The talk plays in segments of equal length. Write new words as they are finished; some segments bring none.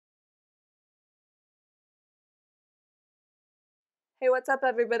Hey, what's up,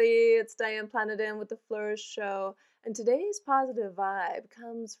 everybody? It's Diane Planedin with the Flourish Show, and today's positive vibe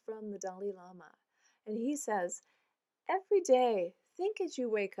comes from the Dalai Lama. And he says, every day, think as you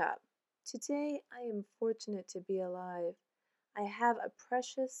wake up. Today, I am fortunate to be alive. I have a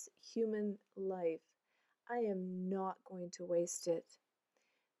precious human life. I am not going to waste it.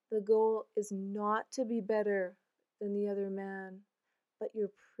 The goal is not to be better than the other man, but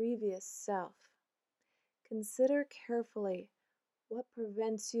your previous self. Consider carefully what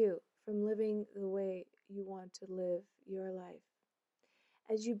prevents you from living the way you want to live your life.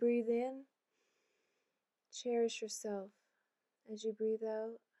 As you breathe in, cherish yourself. As you breathe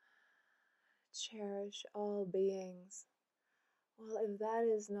out, cherish all beings. Well, if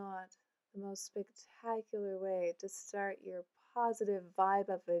that is not the most spectacular way to start your positive vibe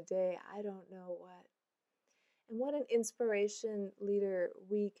of a day, I don't know what. And what an inspiration leader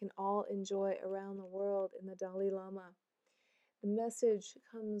we can all enjoy around the world in the Dalai Lama. The message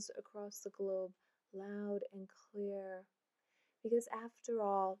comes across the globe loud and clear because, after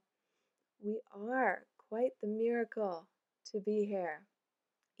all, we are quite the miracle to be here.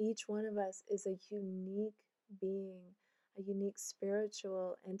 Each one of us is a unique being, a unique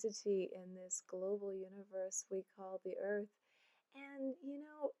spiritual entity in this global universe we call the Earth. And,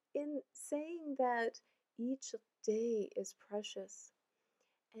 in saying that each day is precious,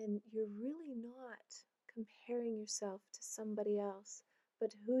 and you're really not comparing yourself to somebody else,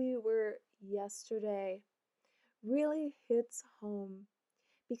 but who you were yesterday really hits home.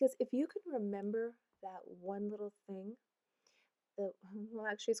 Because if you can remember that one little thing, well,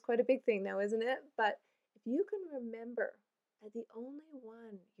 actually, it's quite a big thing now, isn't it? But if you can remember that the only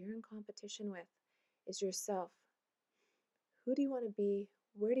one you're in competition with is yourself, who do you want to be?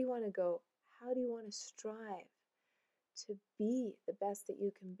 Where do you want to go? How do you want to strive to be the best that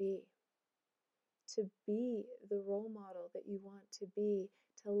you can be? To be the role model that you want to be,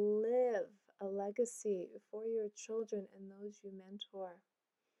 to live a legacy for your children and those you mentor.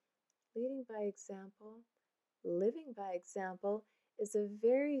 Leading by example, living by example is a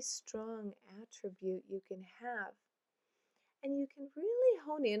very strong attribute you can have. And you can really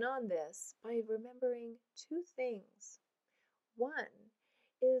hone in on this by remembering two things. One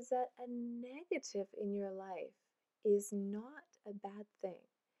is that a negative in your life is not a bad thing.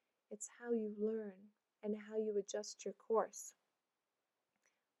 It's how you learn and how you adjust your course.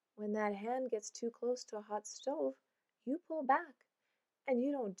 When that hand gets too close to a hot stove, you pull back and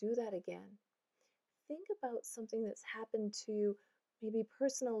you don't do that again. Think about something that's happened to you, maybe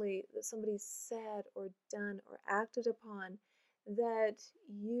personally, that somebody said or done or acted upon that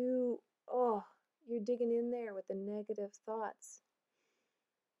you're digging in there with the negative thoughts.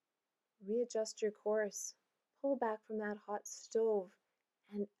 Readjust your course, pull back from that hot stove,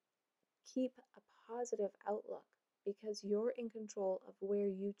 and keep a positive outlook because you're in control of where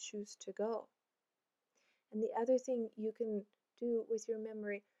you choose to go. And the other thing you can do with your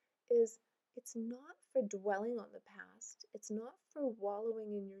memory is it's not for dwelling on the past, it's not for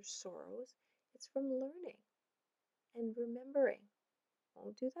wallowing in your sorrows, it's from learning and remembering.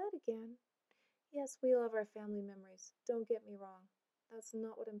 Won't do that again. Yes, we love our family memories. Don't get me wrong. That's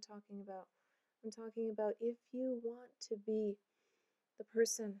not what I'm talking about. I'm talking about if you want to be the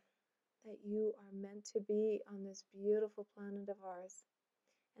person that you are meant to be on this beautiful planet of ours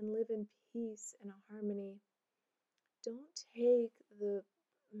and live in peace and harmony. Don't take the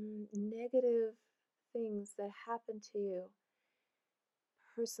negative things that happen to you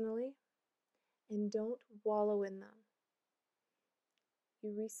personally and don't wallow in them.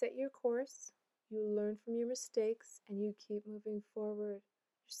 You reset your course, you learn from your mistakes, and you keep moving forward.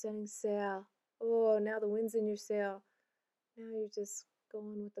 You're setting sail. Oh, now the wind's in your sail. Now you're just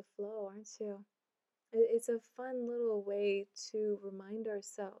going with the flow, aren't you? It's a fun little way to remind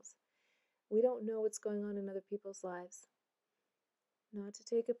ourselves we don't know what's going on in other people's lives. Not to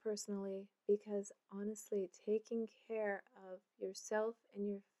take it personally, because honestly, taking care of yourself and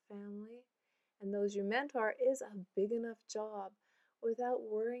your family and those you mentor is a big enough job without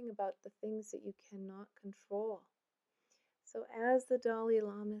worrying about the things that you cannot control. So, as the Dalai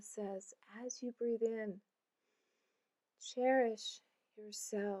Lama says, as you breathe in, cherish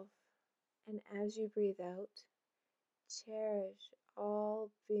yourself, and as you breathe out, cherish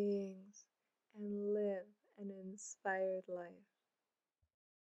all beings and live an inspired life.